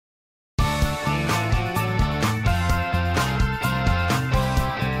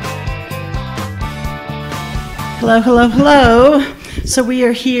Hello, hello, hello. So we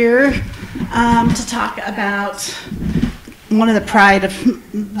are here to talk about one of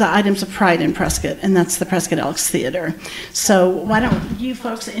the items of pride in Prescott, and that's the Prescott Elks Theatre. So why don't you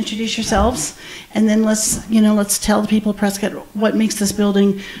folks introduce yourselves, and then let's tell the people of Prescott what makes this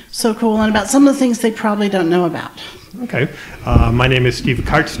building so cool and about some of the things they probably don't know about. Okay. My name is Steve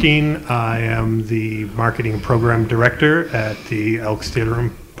Kartstein. I am the Marketing Program Director at the Elks Theatre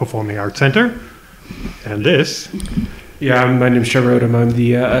and Performing Arts Center. And this? Yeah, my name is Trevor Odom. I'm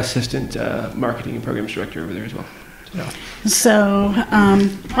the Assistant Marketing and Programs Director over there as well. Yeah. So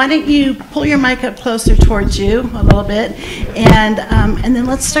why don't you pull your mic up closer towards you a little bit, and then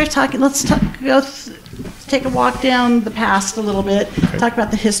let's start talking. Take a walk down the past a little bit. Okay. Talk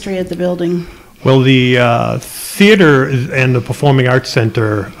about the history of the building. Well, the theater and the Performing Arts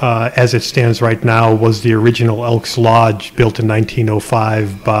Center, as it stands right now, was the original Elks Lodge, built in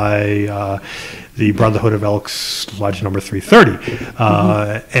 1905 by the Brotherhood of Elks Lodge number 330.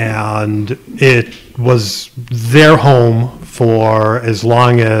 And it was their home for as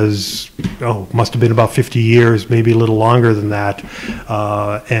long as, must have been about 50 years, maybe a little longer than that.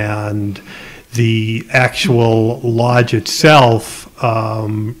 And the actual lodge itself,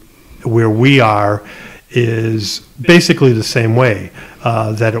 where we are, is basically the same way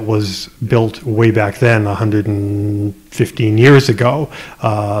that it was built way back then, 115 years ago.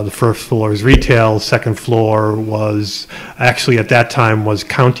 The first floor is retail, second floor was actually at that time was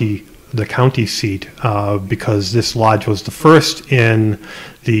the county seat, because this lodge was the first in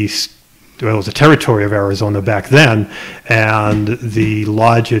it was a territory of Arizona back then, and the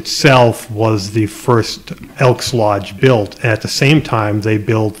lodge itself was the first Elks Lodge built. And at the same time, they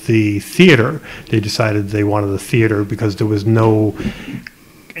built the theater. They decided they wanted the theater because there was no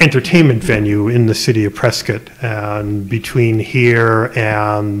entertainment venue in the city of Prescott, and between here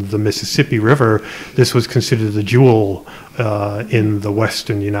and the Mississippi River, this was considered the jewel in the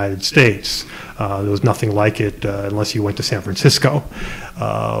western United States. There was nothing like it unless you went to San Francisco.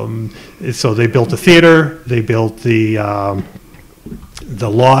 So they built the theater, they built the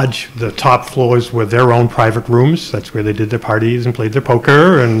lodge. The top floors were their own private rooms. That's where they did their parties and played their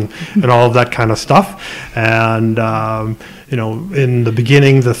poker and all of that kind of stuff. And in the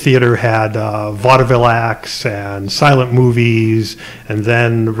beginning, the theater had vaudeville acts and silent movies, and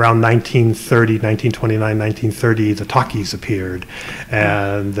then around 1929, 1930, the talkies appeared,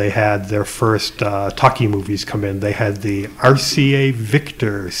 and they had their first talkie movies come in. They had the RCA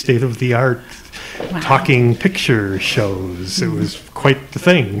Victor state-of-the-art talking picture shows. It was quite the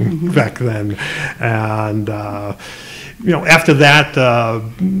thing back then. And after that,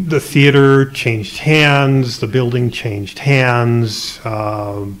 the theater changed hands, the building changed hands,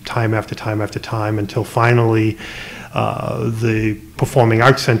 time after time after time, until finally the Performing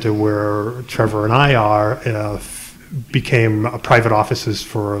Arts Center, where Trevor and I are, became private offices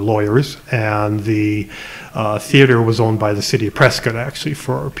for lawyers, and the theater was owned by the city of Prescott, actually,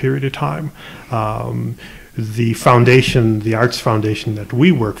 for a period of time. The foundation, the arts foundation that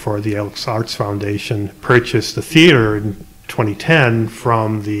we work for, the Elks Arts Foundation, purchased the theater in 2010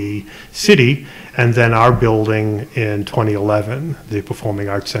 from the city, and then our building in 2011, the Performing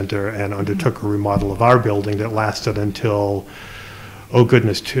Arts Center, and undertook a remodel of our building that lasted until,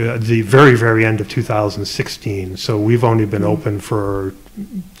 to the very, very end of 2016. So we've only been open for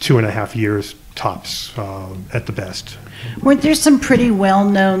 2.5 years tops, at the best. Weren't there some pretty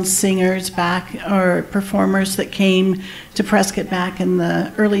well-known singers or performers that came to Prescott back in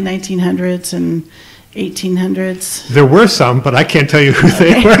the early 1900s and 1800s? There were some, but I can't tell you who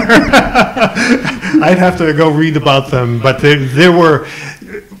they were. I'd have to go read about them. But there were,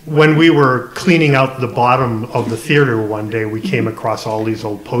 when we were cleaning out the bottom of the theater one day, we came across all these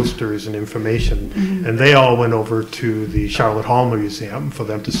old posters and information, and they all went over to the Charlotte Hall Museum for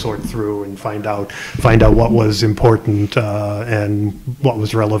them to sort through and find out what was important and what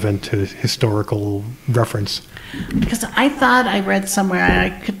was relevant to historical reference. Because I thought I read somewhere, I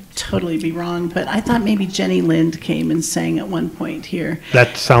could totally be wrong, but I thought maybe Jenny Lind came and sang at one point here.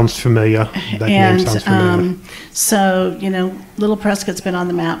 That sounds familiar. That name sounds familiar. So, Little Prescott's been on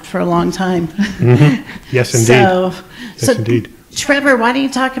the map for a long time. Yes, indeed. So indeed. Trevor, why don't you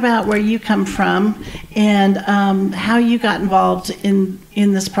talk about where you come from and how you got involved in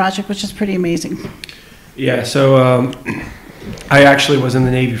this project, which is pretty amazing. Yeah, so I actually was in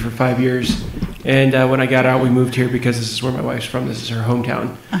the Navy for 5 years. And when I got out, we moved here because this is where my wife's from. This is her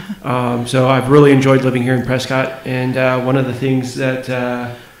hometown. So I've really enjoyed living here in Prescott. And one of the things that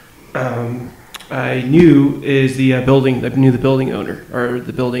I knew is the building. I knew the building owner or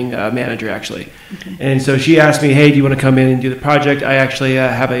the building manager actually, and so she asked me, "Hey, do you want to come in and do the project?" I actually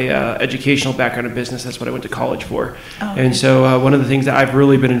have a educational background in business. That's what I went to college for, and so one of the things that I've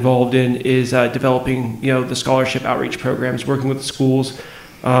really been involved in is developing, the scholarship outreach programs, working with the schools.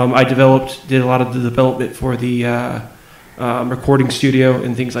 I did a lot of the development for the recording studio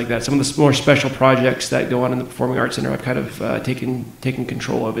and things like that. Some of the more special projects that go on in the Performing Arts Center, I've kind of taken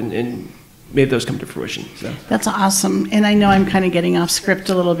control of and made those come to fruition. So. That's awesome. And I know I'm kind of getting off script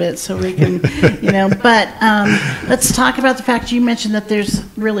a little bit, so we can, but let's talk about the fact you mentioned that there's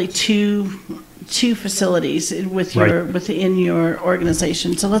really two facilities within your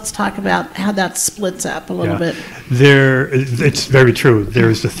organization. So let's talk about how that splits up a little bit. It's very true.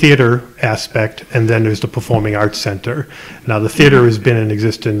 There's the theater aspect, and then there's the Performing Arts Center. Now, the theater has been in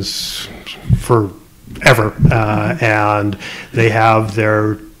existence forever, and they have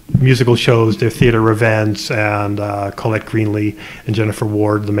their musical shows, their theater events, and Colette Greenlee and Jennifer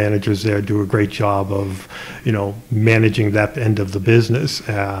Ward, the managers there, do a great job of, managing that end of the business.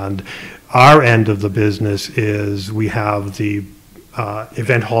 And our end of the business is we have the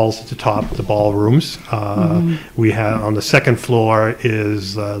event halls at the top, the ballrooms. We have on the second floor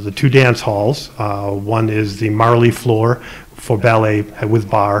is the two dance halls. One is the Marley floor for ballet with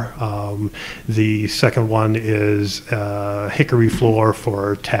bar. The second one is hickory floor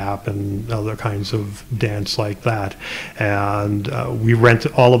for tap and other kinds of dance like that. And we rent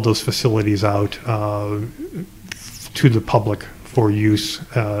all of those facilities out to the public for use,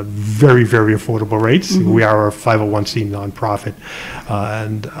 very, very affordable rates. We are a 501c nonprofit,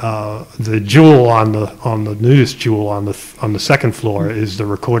 and the jewel on the newest jewel on the second floor is the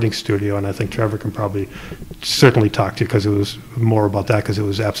recording studio, and I think Trevor can probably certainly talk to you because it was more about that because it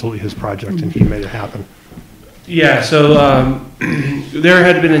was absolutely his project and he made it happen. Yeah, so there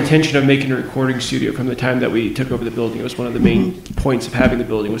had been intention of making a recording studio from the time that we took over the building. It was one of the main points of having the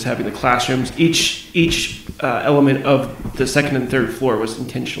building was having the classrooms. Each element of the second and third floor was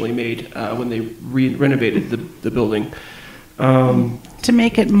intentionally made when they renovated the building. To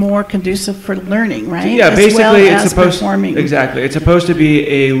make it more conducive for learning, right? Yeah, basically it's supposed performing. Exactly. It's supposed to be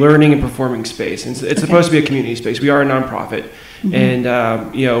a learning and performing space. It's supposed to be a community space. We are a nonprofit. And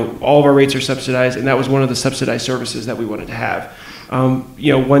all of our rates are subsidized, and that was one of the subsidized services that we wanted to have.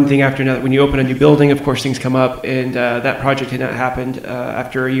 One thing after another. When you open a new building, of course, things come up, and that project had not happened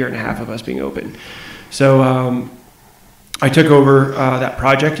after a year and a half of us being open. So I took over that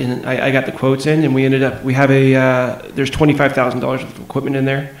project, and I got the quotes in, and we have there's $25,000 worth of equipment in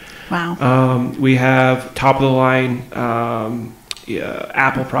there. Wow. We have top of the line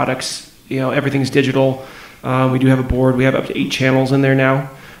Apple products. Everything's digital. We do have a board. We have up to 8 channels in there now.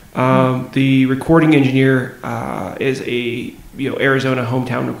 The recording engineer is a Arizona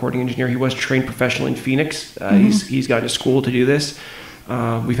hometown recording engineer. He was trained professionally in Phoenix. He's gone to school to do this.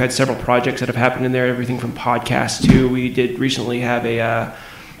 We've had several projects that have happened in there. Everything from podcasts to we did recently have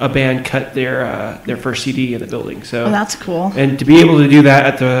a band cut their first CD in the building. So that's cool. And to be able to do that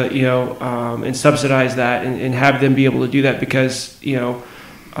at the and subsidize that and have them be able to do that because the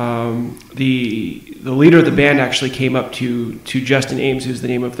leader of the band actually came up to Justin Ames, who's the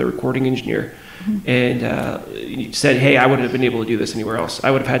name of the recording engineer, and said, "Hey, I wouldn't have been able to do this anywhere else.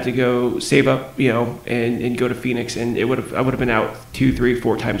 I would have had to go save up, and go to Phoenix, and I would have been out 2, 3,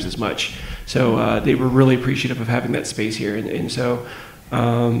 4 times as much." So they were really appreciative of having that space here, and so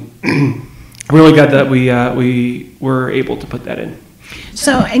really glad that we were able to put that in.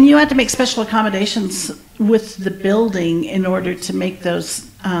 So, and you had to make special accommodations with the building in order to make those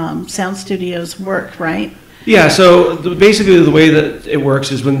sound studios work, right? Yeah, so basically the way that it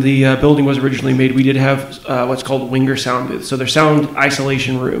works is when the building was originally made, we did have what's called winger sound booths. So they're sound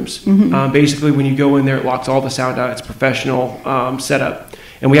isolation rooms. Basically, when you go in there, it locks all the sound out. It's professional setup.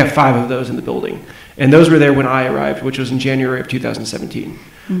 And we have 5 of those in the building. And those were there when I arrived, which was in January of 2017.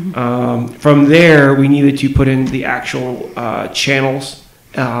 From there, we needed to put in the actual channels,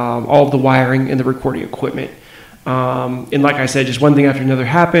 all of the wiring and the recording equipment. And like I said, just one thing after another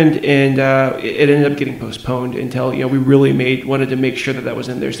happened, and it ended up getting postponed until we really wanted to make sure that was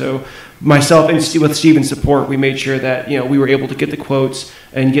in there. So myself and with Steven's support, we made sure that we were able to get the quotes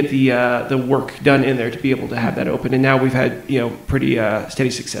and get the work done in there to be able to have that open. And now we've had pretty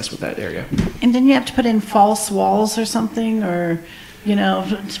steady success with that area. And then you have to put in false walls or something, or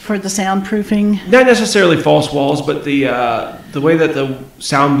for the soundproofing? Not necessarily false walls, but the way that the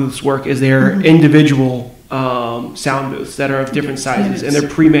sound booths work is they're individual sound booths that are of different sizes, and they're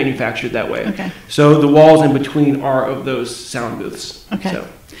pre-manufactured that way. Okay. So the walls in between are of those sound booths. Okay. So.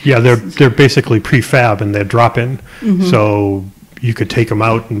 Yeah, they're basically prefab and they're drop-in. So you could take them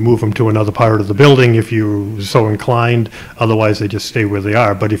out and move them to another part of the building if you're so inclined. Otherwise, they just stay where they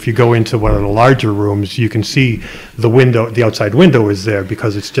are. But if you go into one of the larger rooms, you can see the window, the outside window is there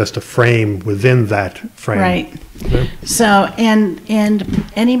because it's just a frame within that frame. Right. Yeah. So, and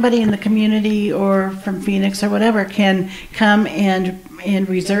anybody in the community or from Phoenix or whatever can come and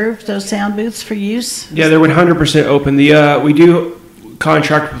reserve those sound booths for use? Yeah, they're 100% open. We do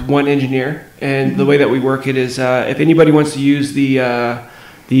contract with one engineer, and the way that we work it is if anybody wants to use the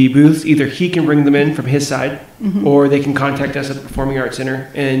booths, either he can bring them in from his side, or they can contact us at the Performing Arts Center,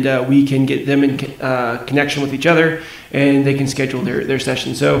 and we can get them in connection with each other, and they can schedule their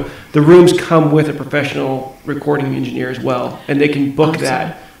session. So the rooms come with a professional recording engineer as well, and they can book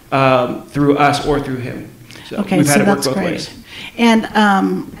that through us or through him. So Okay, we've had so it work that's both great. ways. And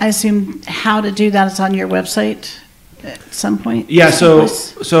I assume how to do that is on your website at some point? Yeah,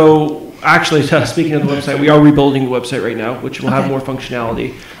 someplace? so actually, speaking of the website, we are rebuilding the website right now, which will have Okay. more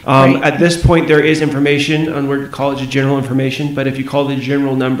functionality. Great. At this point, there is information on where college general information, but if you call the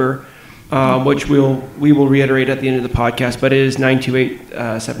general number, which we will reiterate at the end of the podcast, but it is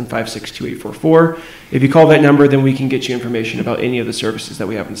 928-756-2844. If you call that number, then we can get you information about any of the services that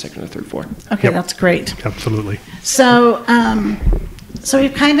we have on the second or third floor. Okay, Yep. that's great. Absolutely. So, so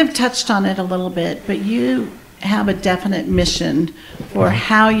we've kind of touched on it a little bit, but you have a definite mission for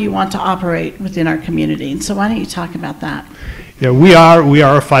how you want to operate within our community. And so why don't you talk about that? Yeah, we are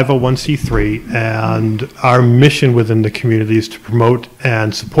a 501c3, and our mission within the community is to promote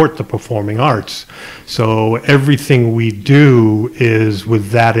and support the performing arts. So everything we do is with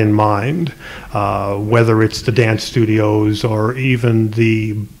that in mind, whether it's the dance studios or even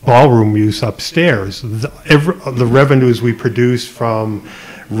the ballroom use upstairs. The revenues we produce from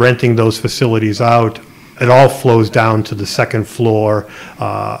renting those facilities out, it all flows down to the second floor.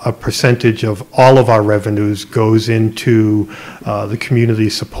 A percentage of all of our revenues goes into the community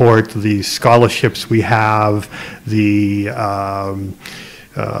support, the scholarships we have, the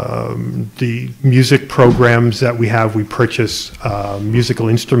music programs that we have. We purchase musical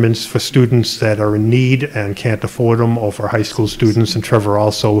instruments for students that are in need and can't afford them, or for high school students. And Trevor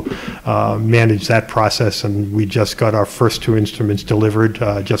also managed that process, and we just got our first 2 instruments delivered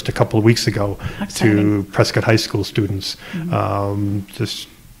just a couple of weeks ago to Prescott High School students. Just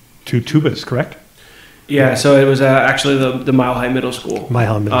 2 tubas, correct? Yeah, so it was actually the Mile High Middle School.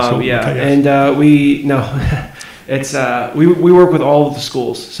 Mile High Middle School. Yeah, Okay, yes. and it's we work with all of the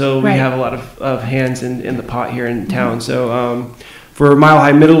schools, so we Right. have a lot of hands in the pot here in town. So for Mile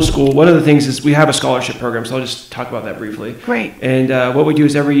High Middle School, one of the things is we have a scholarship program, so I'll just talk about that briefly. Great. And what we do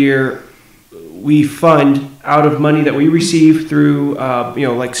is every year we fund out of money that we receive through,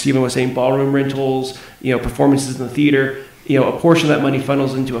 like Stephen was saying, ballroom rentals, performances in the theater. A portion of that money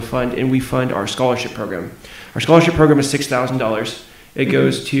funnels into a fund, and we fund our scholarship program. Our scholarship program is $6,000. It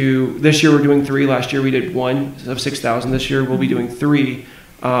goes to, this year we're doing 3. Last year we did 1 of $6,000. This year we'll be doing 3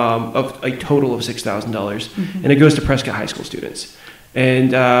 of a total of $6,000. And it goes to Prescott High School students.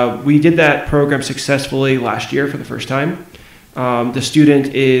 And we did that program successfully last year for the first time. The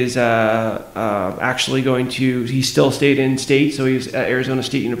student is actually going to, he still stayed in state, so he's at Arizona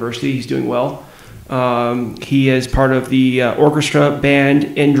State University. He's doing well. He is part of the orchestra,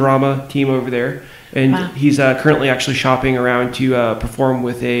 band, and drama team over there. And Wow. he's currently actually shopping around to perform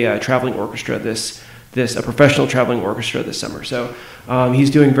with a traveling orchestra, a professional traveling orchestra this summer. So he's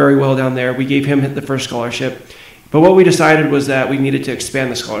doing very well down there. We gave him the first scholarship. But what we decided was that we needed to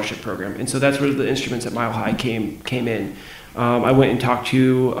expand the scholarship program. And so that's where the instruments at Mile High came in. I went and talked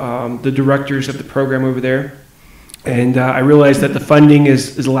to the directors of the program over there. And I realized that the funding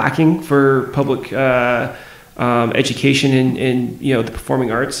is lacking for public education in the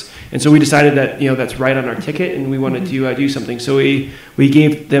performing arts, and so we decided that that's right on our ticket, and we wanted to do something. So we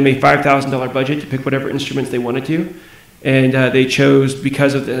gave them a $5,000 budget to pick whatever instruments they wanted to, and they chose,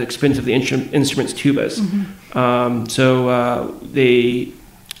 because of the expense of the instruments, tubas. So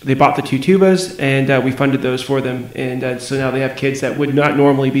they bought the 2 tubas, and we funded those for them, and so now they have kids that would not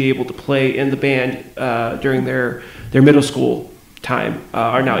normally be able to play in the band during their middle school time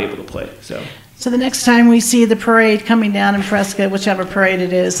are now able to play. So the next time we see the parade coming down in Prescott, whichever parade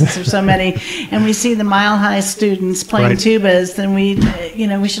it is, since there's so many, and we see the Mile High students playing Right. tubas, then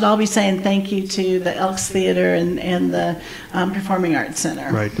we should all be saying thank you to the Elks Theatre and the Performing Arts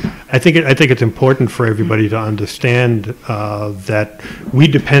Center. Right. I think it's important for everybody to understand that we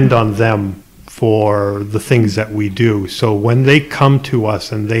depend on them for the things that we do. So when they come to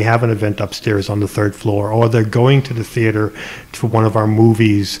us and they have an event upstairs on the 3rd floor, or they're going to the theater for one of our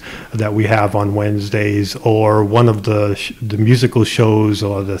movies that we have on Wednesdays, or one of the musical shows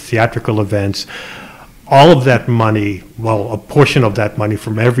or the theatrical events, all of that money, well, a portion of that money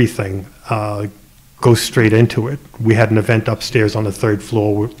from everything goes straight into it. We had an event upstairs on the 3rd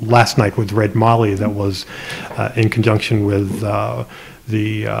floor last night with Red Molly that was in conjunction with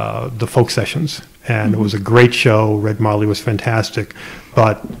the folk sessions, and it was a great show. Red Molly was fantastic,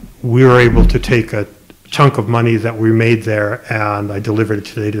 but we were able to take a chunk of money that we made there, and I delivered it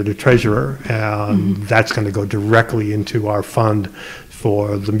today to the treasurer, and that's going to go directly into our fund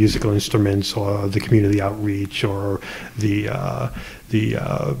for the musical instruments or the community outreach or the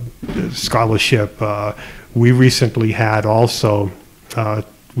scholarship. We recently had also,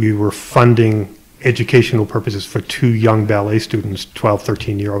 we were funding educational purposes for 2 young ballet students, 12,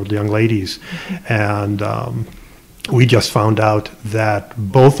 13-year-old young ladies, and we just found out that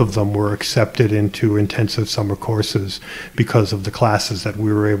both of them were accepted into intensive summer courses because of the classes that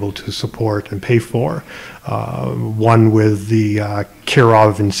we were able to support and pay for. One with the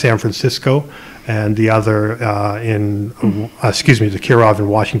Kirov in San Francisco, and the other the Kirov in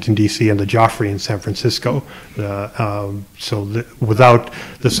Washington, D.C., and the Joffrey in San Francisco. Without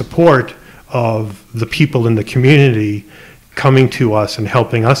the support of the people in the community coming to us and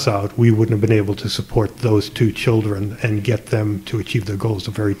helping us out, we wouldn't have been able to support those 2 children and get them to achieve their goals.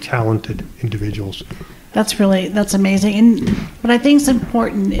 They're very talented individuals. That's amazing. And what I think is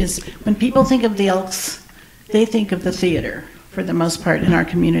important is when people think of the Elks, they think of the theater for the most part in our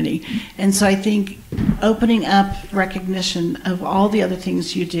community. And so I think opening up recognition of all the other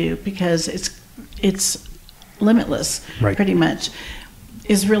things you do, because it's limitless, right, pretty much,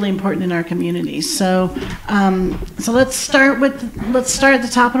 is really important in our community. So let's start at the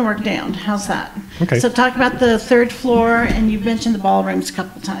top and work down. How's that? Okay. So talk about the 3rd floor, and you've mentioned the ballrooms a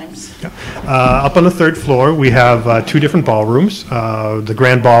couple times. Yeah. Up on the 3rd floor, we have 2 different ballrooms, the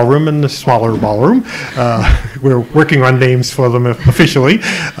grand ballroom and the smaller ballroom. We're working on names for them officially.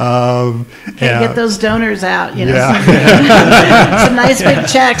 Get those donors out, you know. Yeah. Some nice big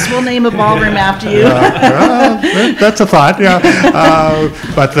checks. We'll name a ballroom after you. That's a thought, yeah.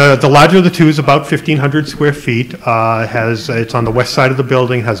 But the larger of the 2 is about 1,500 square feet. It's on the west side of the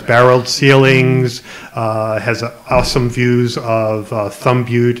building, has barreled ceilings, has awesome views of Thumb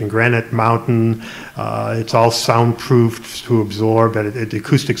Butte and Granite Mountain. It's all soundproofed to absorb, and the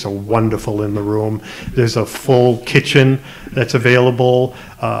acoustics are wonderful in the room. There's a full kitchen that's available.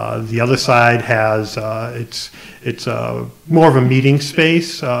 The other side has, it's more of a meeting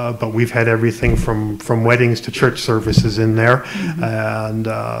space, but we've had everything from weddings to church services in there, and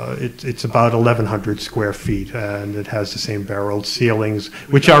it's about 1,100 square feet, and it has the same barreled ceilings,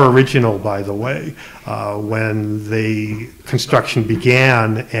 which are original, by the way. When the construction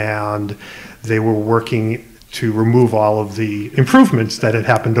began and they were working to remove all of the improvements that had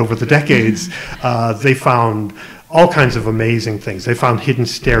happened over the decades, they found all kinds of amazing things. They found hidden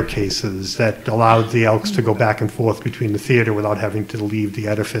staircases that allowed the Elks to go back and forth between the theater without having to leave the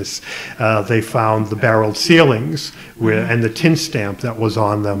edifice. They found the barreled ceilings and the tin stamp that was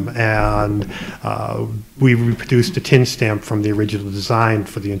on them, and we reproduced a tin stamp from the original design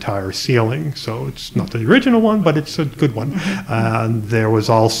for the entire ceiling. So it's not the original one, but it's a good one. And there was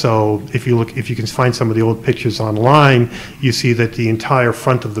also, if you can find some of the old pictures online, you see that the entire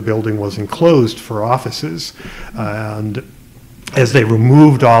front of the building was enclosed for offices. And as they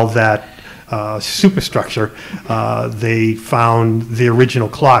removed all that superstructure, they found the original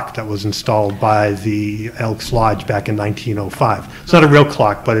clock that was installed by the Elks Lodge back in 1905. It's not a real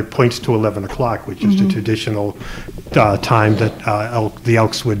clock, but it points to 11 o'clock, which is the traditional time that the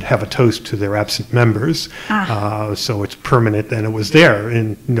Elks would have a toast to their absent members. So it's permanent, and it was there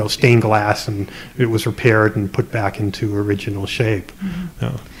in stained glass, and it was repaired and put back into original shape.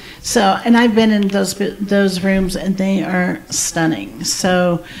 So, and I've been in those rooms, and they are stunning.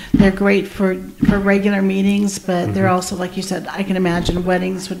 So they're great for regular meetings, but they're also, like you said, I can imagine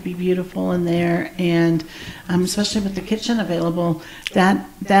weddings would be beautiful in there, and especially with the kitchen available,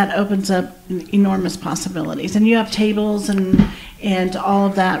 that opens up enormous possibilities. And you have tables and all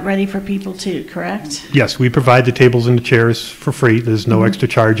of that ready for people too, correct? Yes, we provide the tables and the chairs for free. There's no extra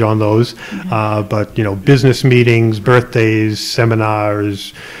charge on those. But business meetings, birthdays,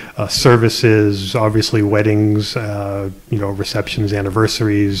 seminars, services, obviously weddings, receptions,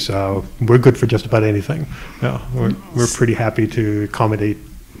 anniversaries. We're good for just about anything. Yeah, we're pretty happy to accommodate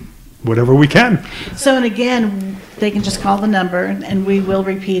whatever we can. So, and again, they can just call the number, and we will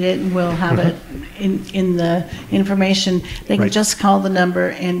repeat it, and we'll have it in the information. They can just call the number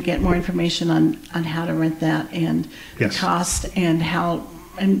and get more information on how to rent that and the cost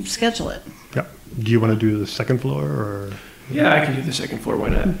and schedule it. Yeah. Do you want to do the second floor, or? Yeah, I can do the second floor. Why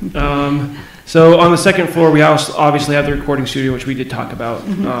not? So on the second floor, we obviously have the recording studio, which we did talk about.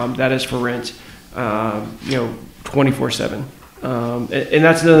 That is for rent. you know, 24/7. And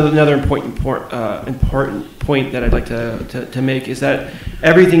that's another important point that I'd like to make is that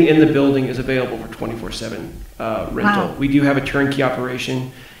everything in the building is available for 24/7 rental. Wow. We do have a turnkey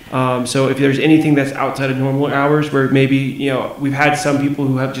operation. So if there's anything that's outside of normal hours where maybe, you know, we've had some people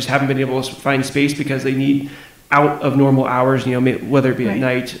who haven't been able to find space because they need out of normal hours, you know, whether it be at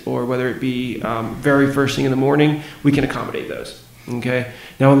night or whether it be very first thing in the morning, we can accommodate those. Okay.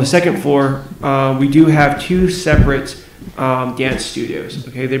 Now on the second floor, we do have 2 separate dance studios.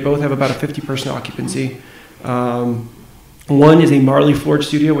 Okay, they both have about a 50-person occupancy. One is a Marley floored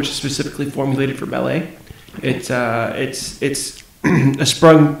studio, which is specifically formulated for ballet. It's a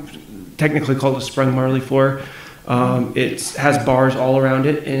sprung, technically called a sprung Marley floor. It has bars all around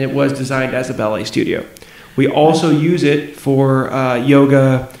it, and it was designed as a ballet studio. We also use it for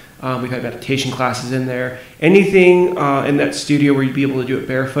yoga. We've had meditation classes in there. Anything in that studio where you'd be able to do it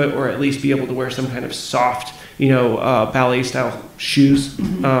barefoot, or at least be able to wear some kind of soft, you know, ballet style shoes,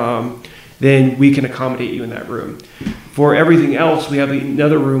 then we can accommodate you in that room. For everything else, we have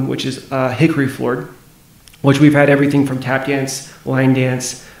another room which is hickory floored, which we've had everything from tap dance, line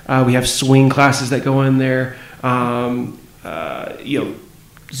dance. We have swing classes that go in there, you know,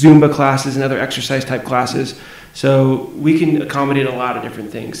 Zumba classes and other exercise type classes. So we can accommodate a lot of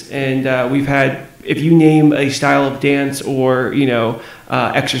different things. And we've had, if you name a style of dance or, you know,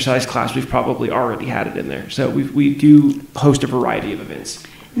 exercise class, we've probably already had it in there. So we do host a variety of events.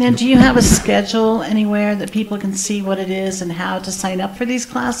 Now, do you have a schedule anywhere that people can see what it is and how to sign up for these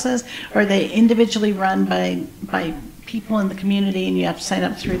classes? Or are they individually run by people in the community and you have to sign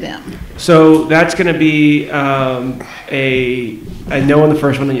up through them? So that's going to be a no on the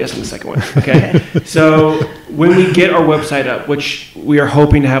first one and yes on the second one. Okay. So when we get our website up, which we are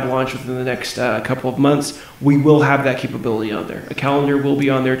hoping to have launched within the next couple of months, we will have that capability on there. A calendar will be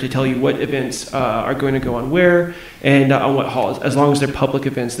on there to tell you what events are going to go on where and on what halls, as long as they're public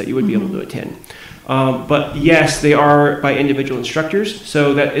events that you would be able to attend. But yes, they are by individual instructors,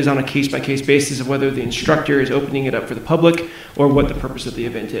 so that is on a case-by-case basis of whether the instructor is opening it up for the public or what the purpose of the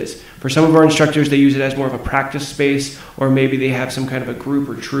event is. For some of our instructors, they use it as more of a practice space, or maybe they have some kind of a group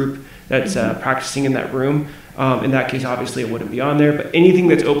or troupe that's practicing in that room. In that case, obviously, it wouldn't be on there. But anything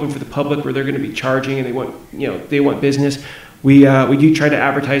that's open for the public, where they're going to be charging and they want business, we do try to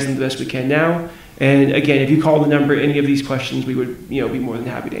advertise them the best we can now. And again, if you call the number, any of these questions, we would be more than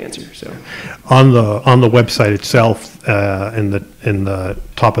happy to answer. So, on the website itself, in the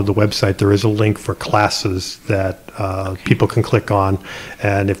top of the website, there is a link for classes that people can click on,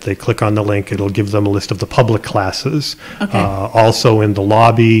 and if they click on the link, it'll give them a list of the public classes. Okay. Also in the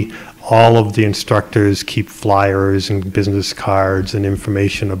lobby, all of the instructors keep flyers and business cards and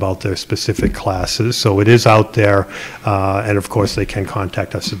information about their specific classes. So it is out there, and of course they can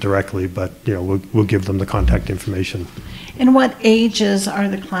contact us directly, but we'll give them the contact information. And what ages are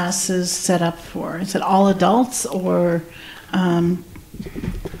the classes set up for? Is it all adults or?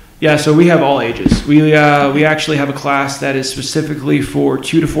 Yeah, so we have all ages. We actually have a class that is specifically for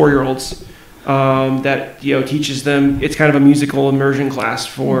 2 to 4-year-olds. That teaches them. It's kind of a musical immersion class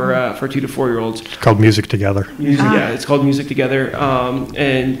for 2 to 4-year-olds. It's called Music Together. Yeah, it's called Music Together.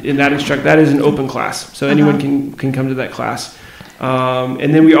 And in that is an open class, so anyone can come to that class.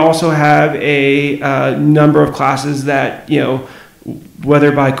 And then we also have a number of classes that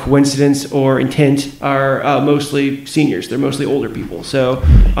whether by coincidence or intent are mostly seniors. They're mostly older people. So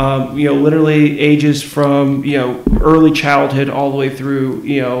literally ages from early childhood all the way through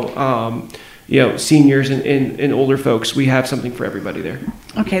seniors and older folks. We have something for everybody there.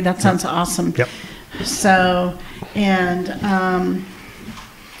 Okay, that sounds awesome. Yep. So, and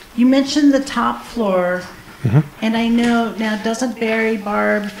you mentioned the top floor, and I know now, doesn't Barry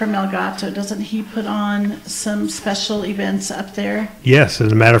Barb from Elgato, doesn't he put on some special events up there? Yes,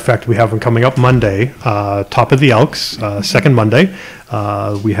 as a matter of fact, we have one coming up Monday, top of the Elks, second Monday.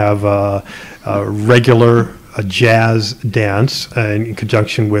 We have a regular jazz dance in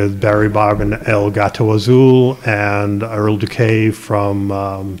conjunction with Barry Barb and El Gato Azul and Earl Duquet from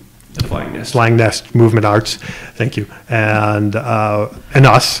The Flying Nest Movement Arts, thank you, and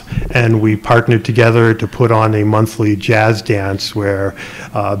us, and we partnered together to put on a monthly jazz dance where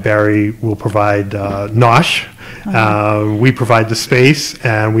Barry will provide nosh, we provide the space,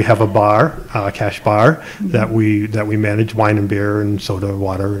 and we have a bar, cash bar, that we manage, wine and beer and soda,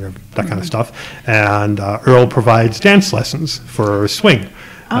 water, and that kind of stuff, and Earl provides dance lessons for swing.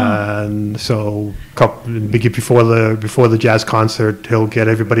 And so before the jazz concert, he'll get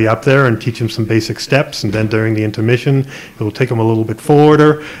everybody up there and teach them some basic steps, and then during the intermission, he'll take them a little bit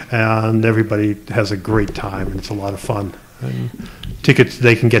forwarder, and everybody has a great time, and it's a lot of fun. And tickets,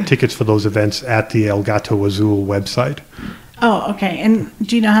 they can get tickets for those events at the El Gato Azul website. Oh, okay. And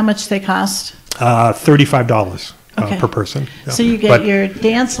do you know how much they cost? $35 Okay. per person. Yeah. So you get But your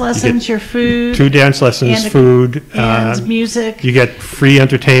dance lessons, your food, 2 dance lessons, and food, and music. you get free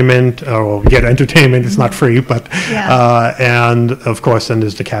entertainment, or you get entertainment, it's not free, but, Yeah. and of course, then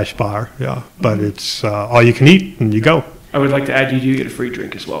there's the cash bar, yeah. But it's all you can eat, and you go. I would like to add, you do get a free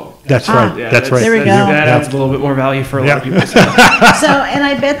drink as well. That's Ah. right, Yeah, that's right. There we go. That adds a little bit more value for a lot of people. So. So, and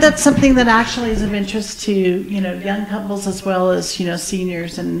I bet that's something that actually is of interest to, young couples as well as,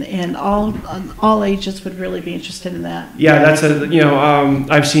 seniors and all ages would really be interested in that. Yeah, that's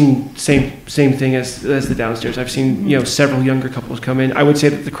I've seen same thing as the downstairs. I've seen, several younger couples come in. I would say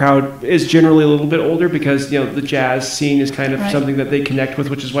that the crowd is generally a little bit older because, the jazz scene is kind of Right. something that they connect with,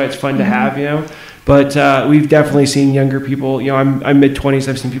 which is why it's fun to have, But we've definitely seen younger people. I'm mid-20s.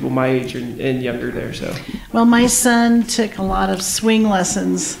 I've seen people my age and younger there. So. Well, my son took a lot of swing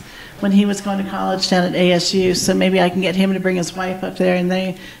lessons when he was going to college down at ASU, so maybe I can get him to bring his wife up there, and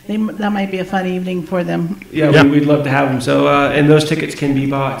that might be a fun evening for them. Yeah. We'd love to have them. So, and those tickets can be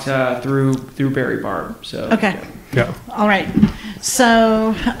bought through Berry Barn. So. Okay. Yeah. All right.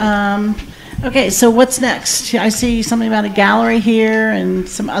 So, okay, so what's next? I see something about a gallery here and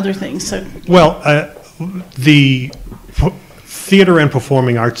some other things. So, Well, the Theater and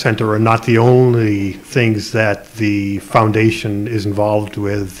Performing Arts Center are not the only things that the foundation is involved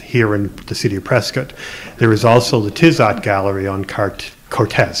with here in the city of Prescott. There is also the Tiz Art Gallery on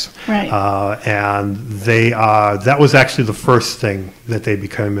Cortez. Right. And that was actually the first thing that they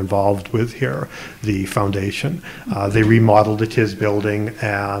became involved with here, the foundation. They remodeled the Tiz building,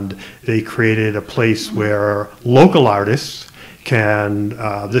 and they created a place where local artists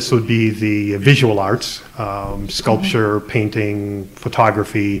this would be the visual arts, sculpture, painting,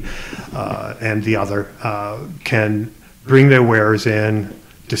 photography, and the other, can bring their wares in,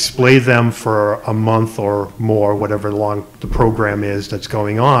 display them for a month or more, whatever long the program is that's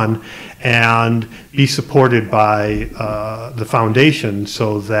going on, and be supported by the foundation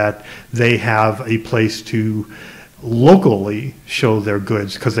so that they have a place to locally show their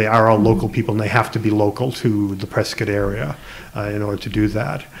goods, because they are all local people and they have to be local to the Prescott area in order to do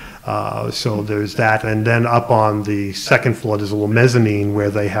that. So there's that, and then up on the second floor there's a little mezzanine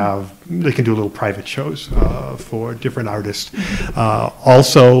where they can do little private shows for different artists.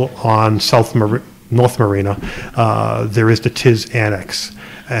 Also on North Marina there is the Tiz Annex,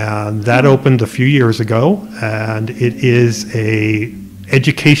 and that opened a few years ago, and it is an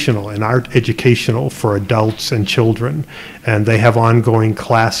art educational for adults and children, and they have ongoing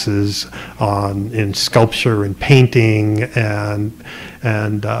classes in sculpture and painting and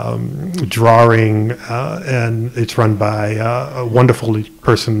drawing, and it's run by a wonderful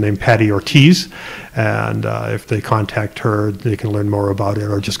person named Patty Ortiz, and if they contact her they can learn more about it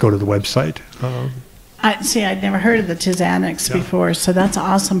or just go to the website. I'd never heard of the Tiz Annex before, so that's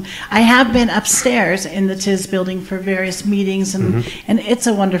awesome. I have been upstairs in the Tiz building for various meetings, and it's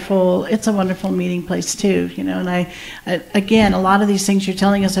a wonderful meeting place too, And again, a lot of these things you're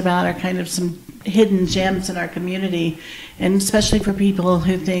telling us about are kind of some hidden gems in our community, and especially for people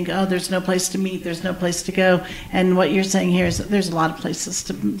who think, oh, there's no place to meet, there's no place to go, and what you're saying here is that there's a lot of places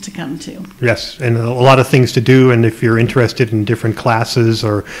to come to. Yes, and a lot of things to do, and if you're interested in different classes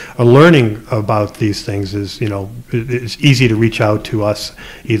or learning about these things, it's easy to reach out to us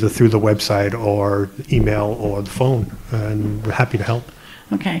either through the website or email or the phone, and we're happy to help.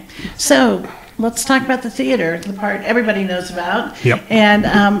 Okay, so let's talk about the theater, the part everybody knows about. Yep. And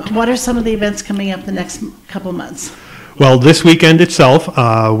what are some of the events coming up the next couple months? Well, this weekend itself,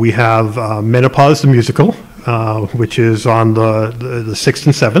 we have Menopause the Musical, which is on the 6th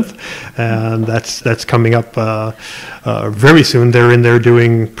and 7th, and that's coming up very soon. They're in there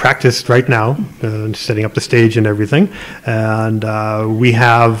doing practice right now, setting up the stage and everything, and we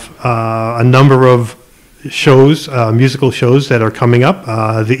have a number of shows, musical shows that are coming up.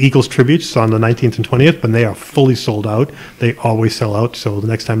 The Eagles tributes on the 19th and 20th, but they are fully sold out. They always sell out, so the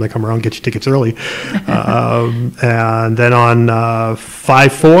next time they come around, get your tickets early. And then on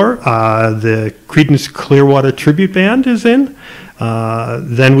 5/4, the Creedence Clearwater Tribute Band is in.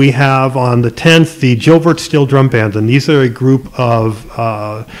 Then we have on the 10th, the Gilbert Steel Drum Band, and these are a group of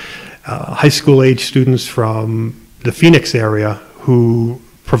high school age students from the Phoenix area who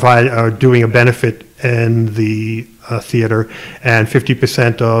are doing a benefit in the theater, and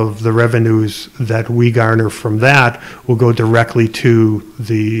 50% of the revenues that we garner from that will go directly to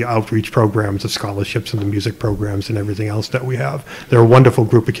the outreach programs, the scholarships and the music programs and everything else that we have. They're a wonderful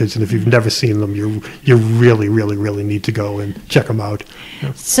group of kids, and if you've never seen them, you really, really, really need to go and check them out.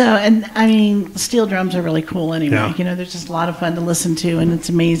 Yeah. So, and I mean, steel drums are really cool anyway. Yeah. You know, they're just a lot of fun to listen to, and it's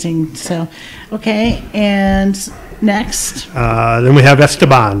amazing. So, okay, and next. Then we have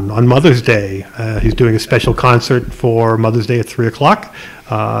Esteban on Mother's Day. He's doing a special concert for Mother's Day at 3 o'clock.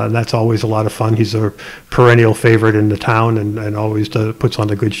 That's always a lot of fun. He's a perennial favorite in the town and always puts on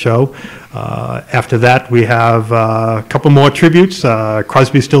a good show. After that, we have a couple more tributes,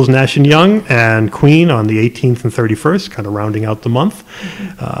 Crosby, Stills, Nash & Young and Queen on the 18th and 31st, kind of rounding out the month.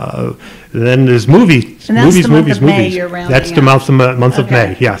 Then there's movies. And that's movies, the month movies, of May movies. you're rounding That's the out. month of Okay.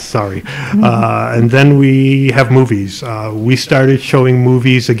 May, yes, sorry. And then we have movies. We started showing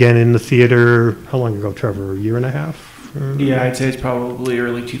movies again in the theater, how long ago, Trevor? A year and a half? Yeah, I'd say it's probably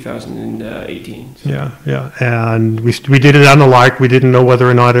early 2018. So. Yeah. And we did it on the lark. We didn't know whether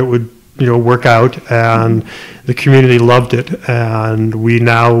or not it would, work out, and the community loved it. And we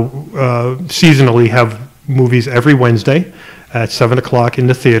now seasonally have movies every Wednesday at 7 o'clock in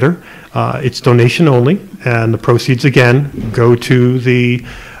the theater. It's donation only, and the proceeds again go to the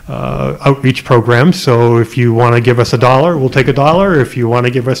outreach program. So if you want to give us $1, we'll take $1. If you want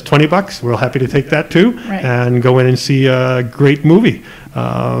to give us $20, we're happy to take that too, Right. and go in and see a great movie.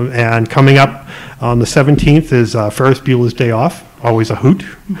 And coming up on the 17th is Ferris Bueller's Day Off, always a hoot.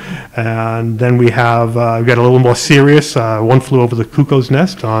 And then we have, we've got a little more serious, One Flew Over the Cuckoo's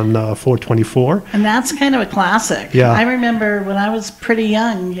Nest on 4/24. And that's kind of a classic. Yeah. I remember when I was pretty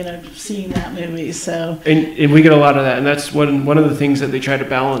young, seeing that movie. So, And we get a lot of that, and that's one of the things that they try to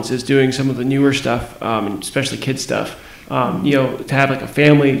balance is doing some of the newer stuff, and especially kids stuff. To have like a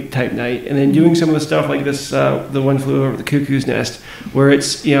family type night, and then doing some of the stuff like this, the One Flew Over the Cuckoo's Nest, where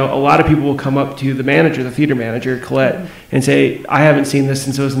it's, a lot of people will come up to the manager, the theater manager, Colette, and say, I haven't seen this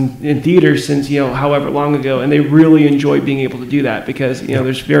since it was in theaters since, however long ago, and they really enjoy being able to do that because,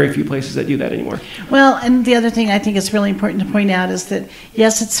 there's very few places that do that anymore. well, and the other thing I think is really important to point out is that,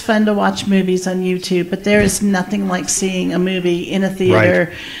 yes, it's fun to watch movies on YouTube, but there is nothing like seeing a movie in a theater.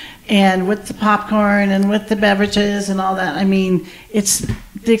 Right. And with the popcorn and with the beverages and all that, I mean,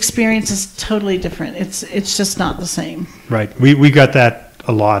 the experience is totally different. It's just not the same. Right. We got that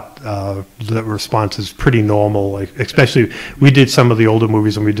a lot. The response is pretty normal. Like, especially, we did some of the older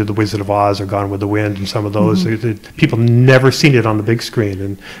movies when we did The Wizard of Oz or Gone with the Wind and some of those. People never seen it on the big screen,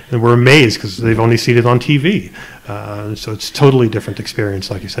 and we're amazed because they've only seen it on TV. So it's totally different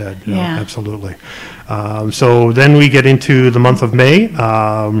experience, like you said. Yeah. Absolutely. So then we get into the month of May.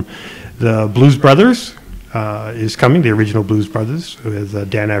 The Blues Brothers is coming, the original Blues Brothers with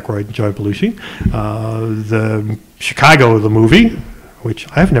Dan Aykroyd and Joy Belushi. The Chicago, the movie, which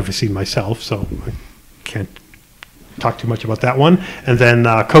I've never seen myself, so I can't talk too much about that one. And then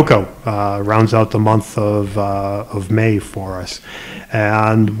Coco rounds out the month of May for us.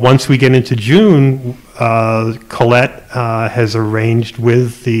 And once we get into June, Colette has arranged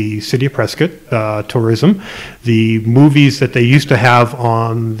with the City of Prescott Tourism, the movies that they used to have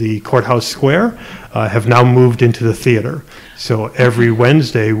on the Courthouse Square have now moved into the theater. So every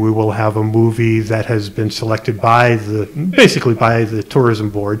Wednesday we will have a movie that has been selected basically by the tourism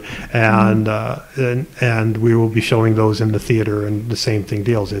board, and we will be showing those in the theater. And the same thing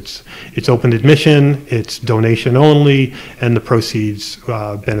deals. It's open admission, it's donation only, and the proceeds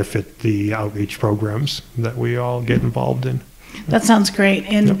benefit the outreach programs that we all get involved in. That sounds great.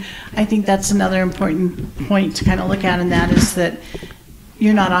 And I think that's another important point to kind of look at, and that is that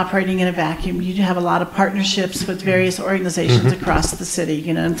you're not operating in a vacuum. You have a lot of partnerships with various organizations across the city,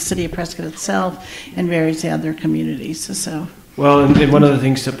 and the City of Prescott itself and various other communities. So. Well, and one of the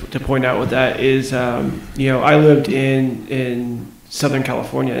things to point out with that is, I lived in Southern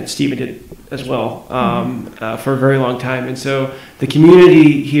California, and Stephen did as well, for a very long time. And so the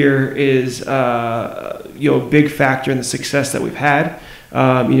community here is, a big factor in the success that we've had,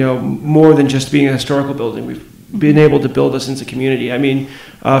 more than just being a historical building. We've been able to build a sense of community. I mean,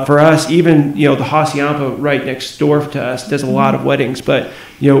 for us, even, the Hacienda right next door to us does a lot of weddings, but,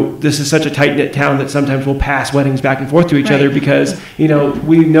 this is such a tight-knit town that sometimes we'll pass weddings back and forth to each other because,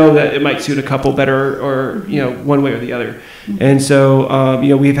 we know that it might suit a couple better or, one way or the other. And so,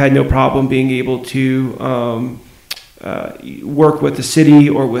 we've had no problem being able to work with the city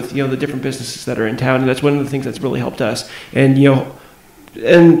or with, the different businesses that are in town. And that's one of the things that's really helped us. And,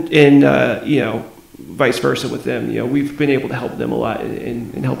 vice versa with them. We've been able to help them a lot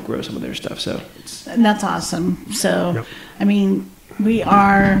and help grow some of their stuff. So And that's awesome. So, Yep. I mean, we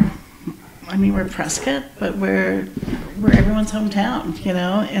are I mean, we're Prescott, but we're everyone's hometown, you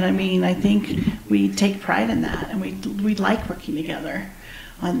know. And I mean, I think we take pride in that, and we like working together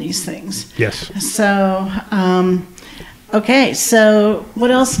on these things. Yes. So, okay. So, what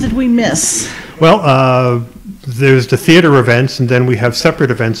else did we miss? Well, there's the theater events, and then we have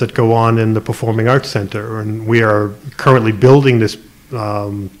separate events that go on in the Performing Arts Center, and we are currently building this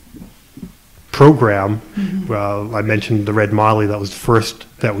program. Well, I mentioned the Red Molly. That was the first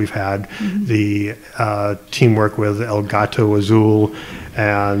that we've had. The teamwork with El Gato Azul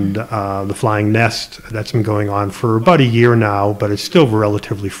and the Flying Nest, that's been going on for about a year now, but it's still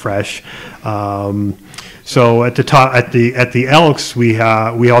relatively fresh. So at the top, at the Elks, we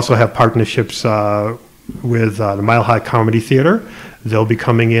also have partnerships with the Mile High Comedy Theater. They'll be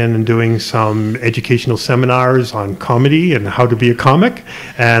coming in and doing some educational seminars on comedy and how to be a comic,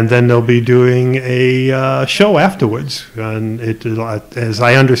 and then they'll be doing a show afterwards. And as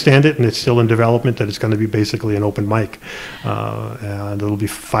I understand it, and it's still in development, that it's going to be basically an open mic, and it'll be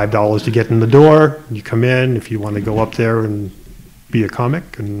 $5 to get in the door. You come in if you want to go up there and be a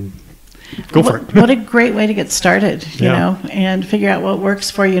comic and go for it. What a great way to get started, you know, and figure out what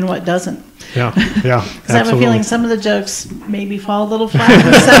works for you and what doesn't. Yeah, Because I have a feeling some of the jokes maybe fall a little flat.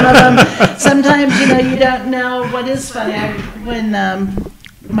 Some of them, sometimes, you know, you don't know what is funny. When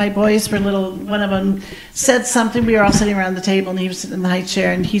my boys were little, one of them said something. We were all sitting around the table, and he was sitting in the high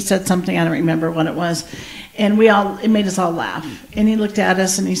chair, and he said something. I don't remember what it was. And it made us all laugh. And he looked at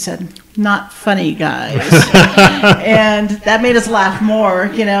us and he said, "Not funny, guys." And that made us laugh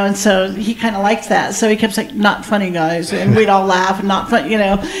more, you know, and so he kind of liked that. So he kept saying, "Not funny, guys." And we'd all laugh, and not fun, you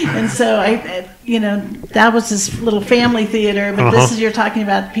know. And so you know, that was this little family theater, but this is, you're talking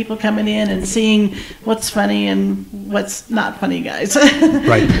about people coming in and seeing what's funny and what's not funny, guys.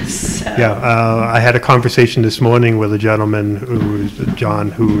 Right. So. Yeah. I had a conversation this morning with a gentleman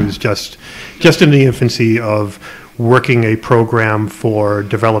John, who is just in the infancy of working a program for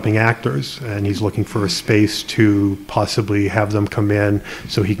developing actors, and he's looking for a space to possibly have them come in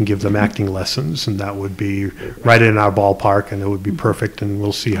so he can give them acting lessons, and that would be right in our ballpark, and it would be perfect, and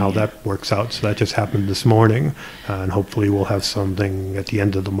we'll see how that works out. So that just happened this morning, and hopefully we'll have something at the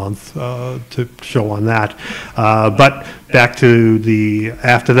end of the month to show on that. But back to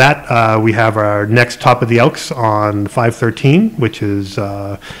after that, we have our next Top of the Elks on 5/13, which is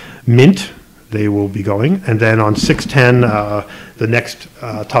Mint. They will be going. And then on 6/10, the next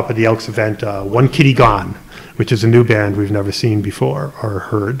Top of the Elks event, One Kitty Gone, which is a new band we've never seen before or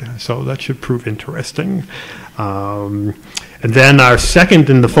heard. So that should prove interesting. And then our second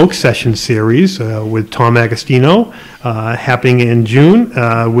in the folk session series with Tom Agostino, happening in June,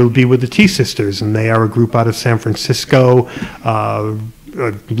 will be with the T-Sisters. And they are a group out of San Francisco.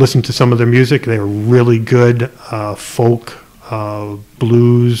 Listen to some of their music. They are really good folk,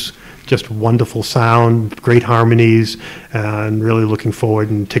 blues, just wonderful sound, great harmonies, and really looking forward.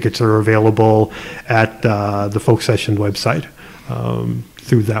 And tickets are available at the Folk Session website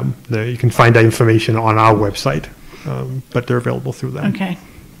through them. You can find that information on our website, but they're available through them. Okay.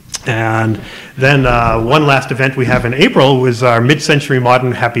 And then one last event we have in April was our Mid-Century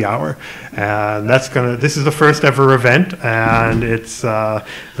Modern Happy Hour, and this is the first ever event, and it's the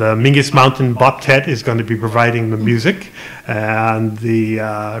Mingus Mountain Bobtet is going to be providing the music, and the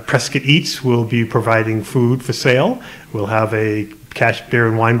Prescott Eats will be providing food for sale. We'll have a cash beer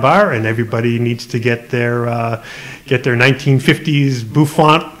and wine bar, and everybody needs to get their 1950s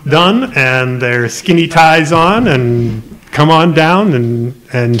bouffant done and their skinny ties on and come on down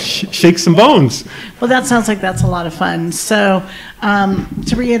and shake some bones. Well, that sounds like that's a lot of fun. So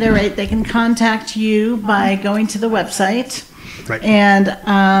to reiterate, they can contact you by going to the website. Right. And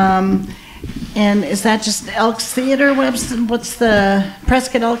is that just Elks Theatre website? What's the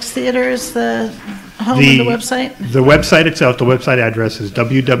Prescott Elks Theatre is the home of the website? The website itself, the website address is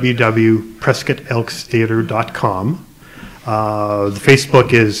www.prescottelkstheatre.com. The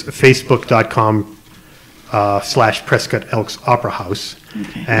Facebook is facebook.com /Prescott Elks Opera House.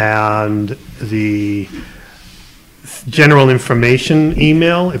 Okay. And the general information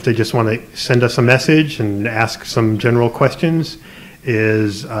email, if they just want to send us a message and ask some general questions,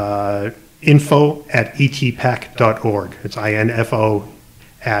 is info@etpac.org. It's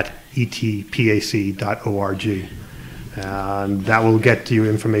info@etpac.org. And that will get you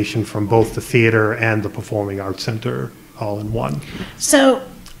information from both the theater and the Performing Arts Center all in one. So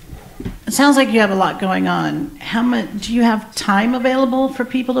it sounds like you have a lot going on. How much do you have time available for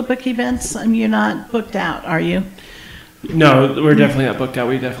people to book events? I mean, you're not booked out, are you? No, we're definitely not booked out.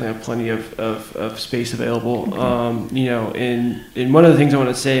 We definitely have plenty of space available. You know, and one of the things I want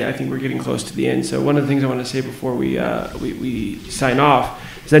to say, I think we're getting close to the end. So one of the things I want to say before we sign off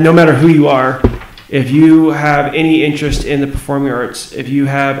is that no matter who you are, if you have any interest in the performing arts, if you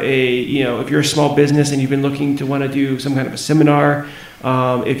have if you're a small business and you've been looking to want to do some kind of a seminar,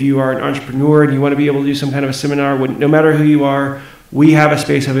 if you are an entrepreneur and you want to be able to do some kind of a seminar, no matter who you are, we have a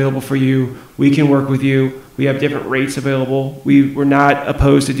space available for you. We can work with you. We have different rates available. We're not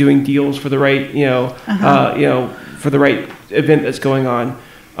opposed to doing deals for the right, for the right event that's going on.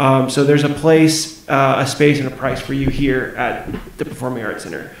 So there's a place, a space, and a price for you here at the Performing Arts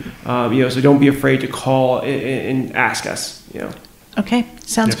Center. So don't be afraid to call and ask us. Okay,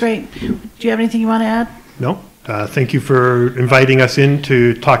 sounds great. Do you have anything you want to add? No. Thank you for inviting us in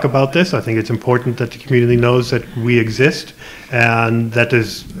to talk about this. I think it's important that the community knows that we exist and that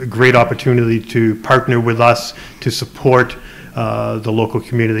there's a great opportunity to partner with us to support the local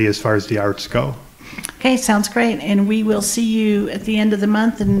community as far as the arts go. Okay, sounds great. And we will see you at the end of the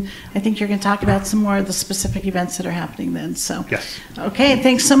month, and I think you're going to talk about some more of the specific events that are happening then. So, yes. Okay,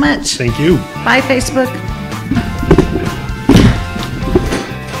 thanks so much. Thank you. Bye, Facebook.